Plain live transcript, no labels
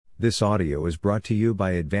This audio is brought to you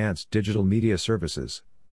by Advanced Digital Media Services.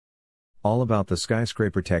 All about the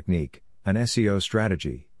Skyscraper technique, an SEO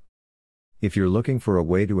strategy. If you're looking for a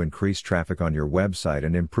way to increase traffic on your website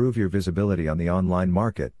and improve your visibility on the online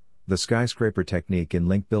market, the Skyscraper technique in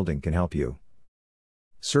link building can help you.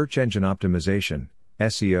 Search engine optimization,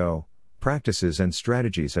 SEO, practices and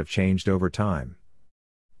strategies have changed over time.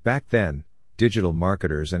 Back then, digital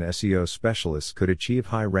marketers and SEO specialists could achieve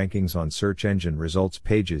high rankings on search engine results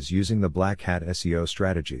pages using the black hat SEO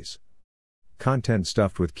strategies. Content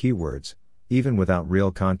stuffed with keywords, even without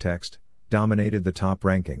real context, dominated the top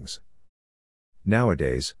rankings.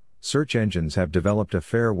 Nowadays, search engines have developed a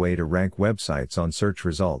fair way to rank websites on search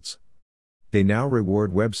results. They now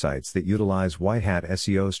reward websites that utilize white hat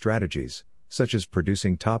SEO strategies, such as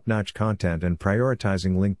producing top-notch content and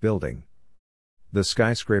prioritizing link building. The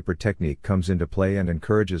Skyscraper technique comes into play and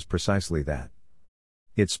encourages precisely that.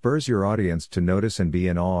 It spurs your audience to notice and be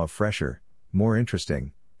in awe of fresher, more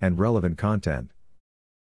interesting, and relevant content.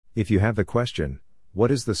 If you have the question,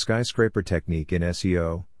 what is the Skyscraper technique in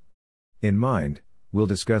SEO? In mind, we'll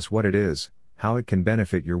discuss what it is, how it can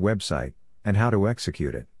benefit your website, and how to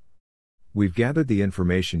execute it. We've gathered the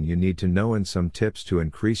information you need to know and some tips to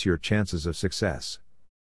increase your chances of success.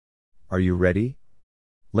 Are you ready?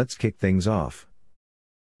 Let's kick things off.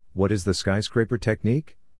 What is the Skyscraper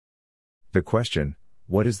technique? The question,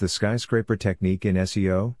 what is the Skyscraper technique in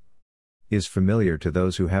SEO? Is familiar to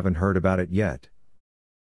those who haven't heard about it yet.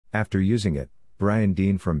 After using it, Brian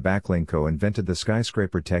Dean from Backlinko invented the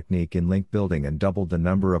Skyscraper technique in link building and doubled the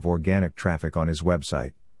number of organic traffic on his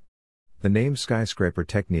website. The name Skyscraper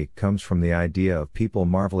technique comes from the idea of people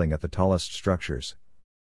marveling at the tallest structures.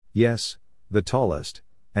 Yes, the tallest,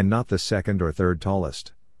 and not the second or third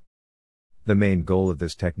tallest. The main goal of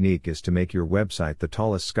this technique is to make your website the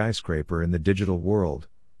tallest skyscraper in the digital world,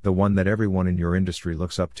 the one that everyone in your industry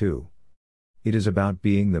looks up to. It is about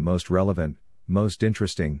being the most relevant, most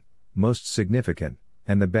interesting, most significant,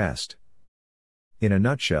 and the best. In a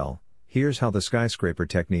nutshell, here's how the Skyscraper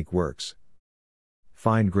technique works.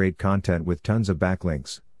 Find great content with tons of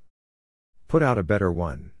backlinks. Put out a better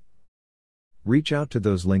one. Reach out to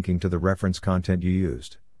those linking to the reference content you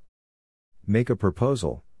used. Make a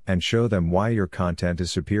proposal, and show them why your content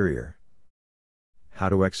is superior. How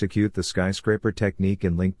to execute the Skyscraper technique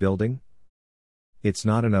in link building? It's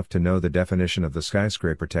not enough to know the definition of the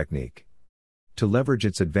Skyscraper technique. To leverage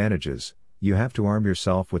its advantages, you have to arm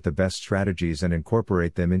yourself with the best strategies and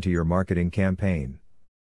incorporate them into your marketing campaign.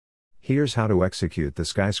 Here's how to execute the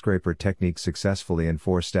Skyscraper technique successfully in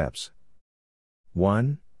 4 steps.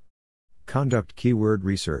 1. Conduct keyword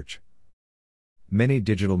research. Many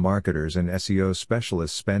digital marketers and SEO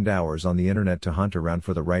specialists spend hours on the internet to hunt around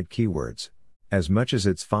for the right keywords. As much as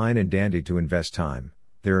it's fine and dandy to invest time,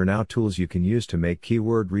 there are now tools you can use to make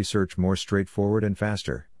keyword research more straightforward and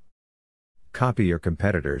faster. Copy your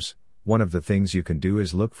competitors. One of the things you can do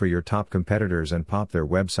is look for your top competitors and pop their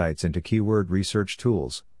websites into keyword research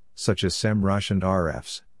tools, such as SEMrush and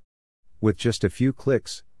Ahrefs. With just a few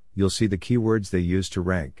clicks, you'll see the keywords they use to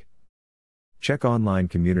rank. Check online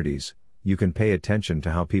communities. You can pay attention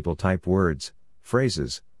to how people type words,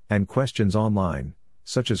 phrases, and questions online,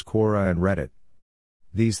 such as Quora and Reddit.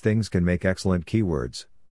 These things can make excellent keywords.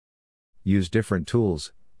 Use different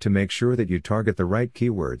tools. To make sure that you target the right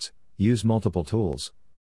keywords, use multiple tools.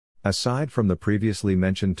 Aside from the previously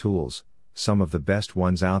mentioned tools, some of the best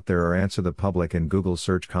ones out there are Answer the Public and Google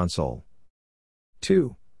Search Console.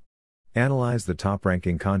 2. Analyze the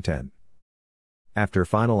top-ranking content. After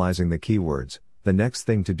finalizing the keywords, the next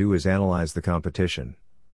thing to do is analyze the competition.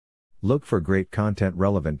 Look for great content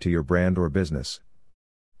relevant to your brand or business.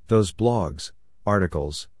 Those blogs,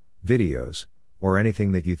 articles, videos, or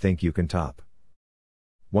anything that you think you can top.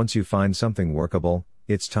 Once you find something workable,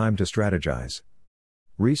 it's time to strategize.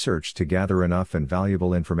 Research to gather enough and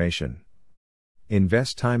valuable information.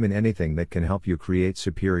 Invest time in anything that can help you create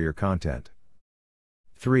superior content.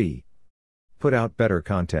 3. Put out better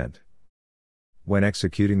content. When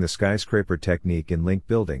executing the Skyscraper technique in link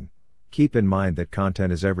building, keep in mind that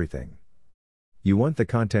content is everything. You want the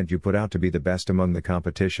content you put out to be the best among the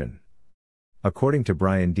competition. According to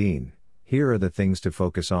Brian Dean, here are the things to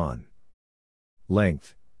focus on.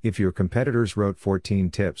 Length. If your competitors wrote 14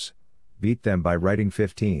 tips, beat them by writing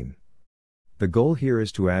 15. The goal here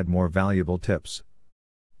is to add more valuable tips.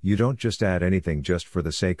 You don't just add anything just for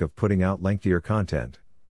the sake of putting out lengthier content.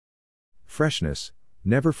 Freshness.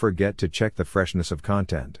 Never forget to check the freshness of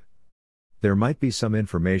content. There might be some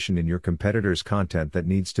information in your competitor's content that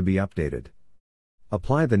needs to be updated.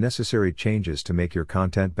 Apply the necessary changes to make your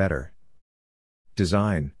content better.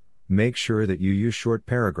 Design. Make sure that you use short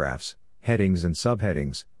paragraphs, headings and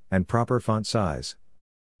subheadings, and proper font size.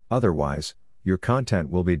 Otherwise, your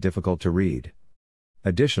content will be difficult to read.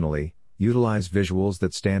 Additionally, utilize visuals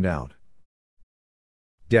that stand out.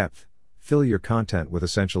 Depth. Fill your content with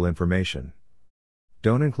essential information.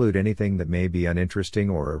 Don't include anything that may be uninteresting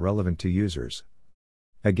or irrelevant to users.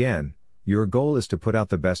 Again, your goal is to put out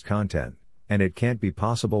the best content, and it can't be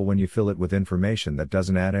possible when you fill it with information that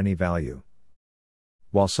doesn't add any value.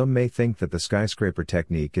 While some may think that the skyscraper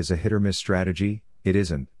technique is a hit-or-miss strategy, it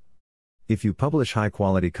isn't. If you publish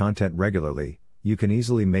high-quality content regularly, you can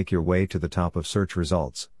easily make your way to the top of search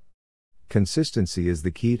results. Consistency is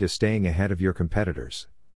the key to staying ahead of your competitors.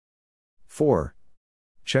 4.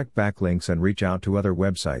 Check backlinks and reach out to other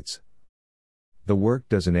websites. The work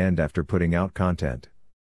doesn't end after putting out content.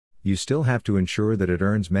 You still have to ensure that it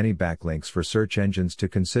earns many backlinks for search engines to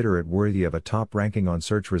consider it worthy of a top ranking on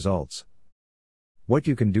search results. What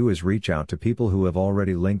you can do is reach out to people who have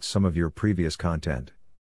already linked some of your previous content.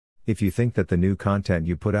 If you think that the new content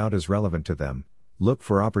you put out is relevant to them, look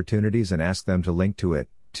for opportunities and ask them to link to it,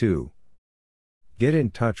 too. Get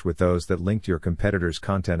in touch with those that linked your competitors'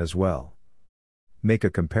 content as well. Make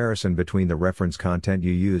a comparison between the reference content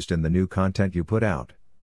you used and the new content you put out.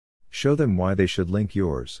 Show them why they should link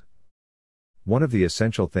yours. One of the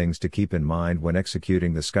essential things to keep in mind when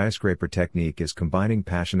executing the skyscraper technique is combining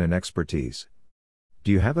passion and expertise.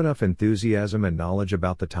 Do you have enough enthusiasm and knowledge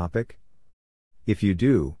about the topic? If you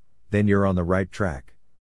do, then you're on the right track.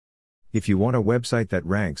 If you want a website that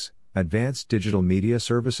ranks, Advanced Digital Media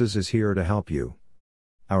Services is here to help you.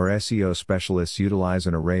 Our SEO specialists utilize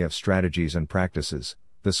an array of strategies and practices,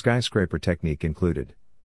 the skyscraper technique included.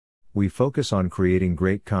 We focus on creating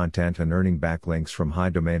great content and earning backlinks from high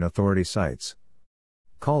domain authority sites.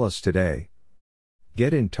 Call us today.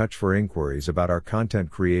 Get in touch for inquiries about our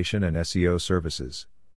content creation and SEO services.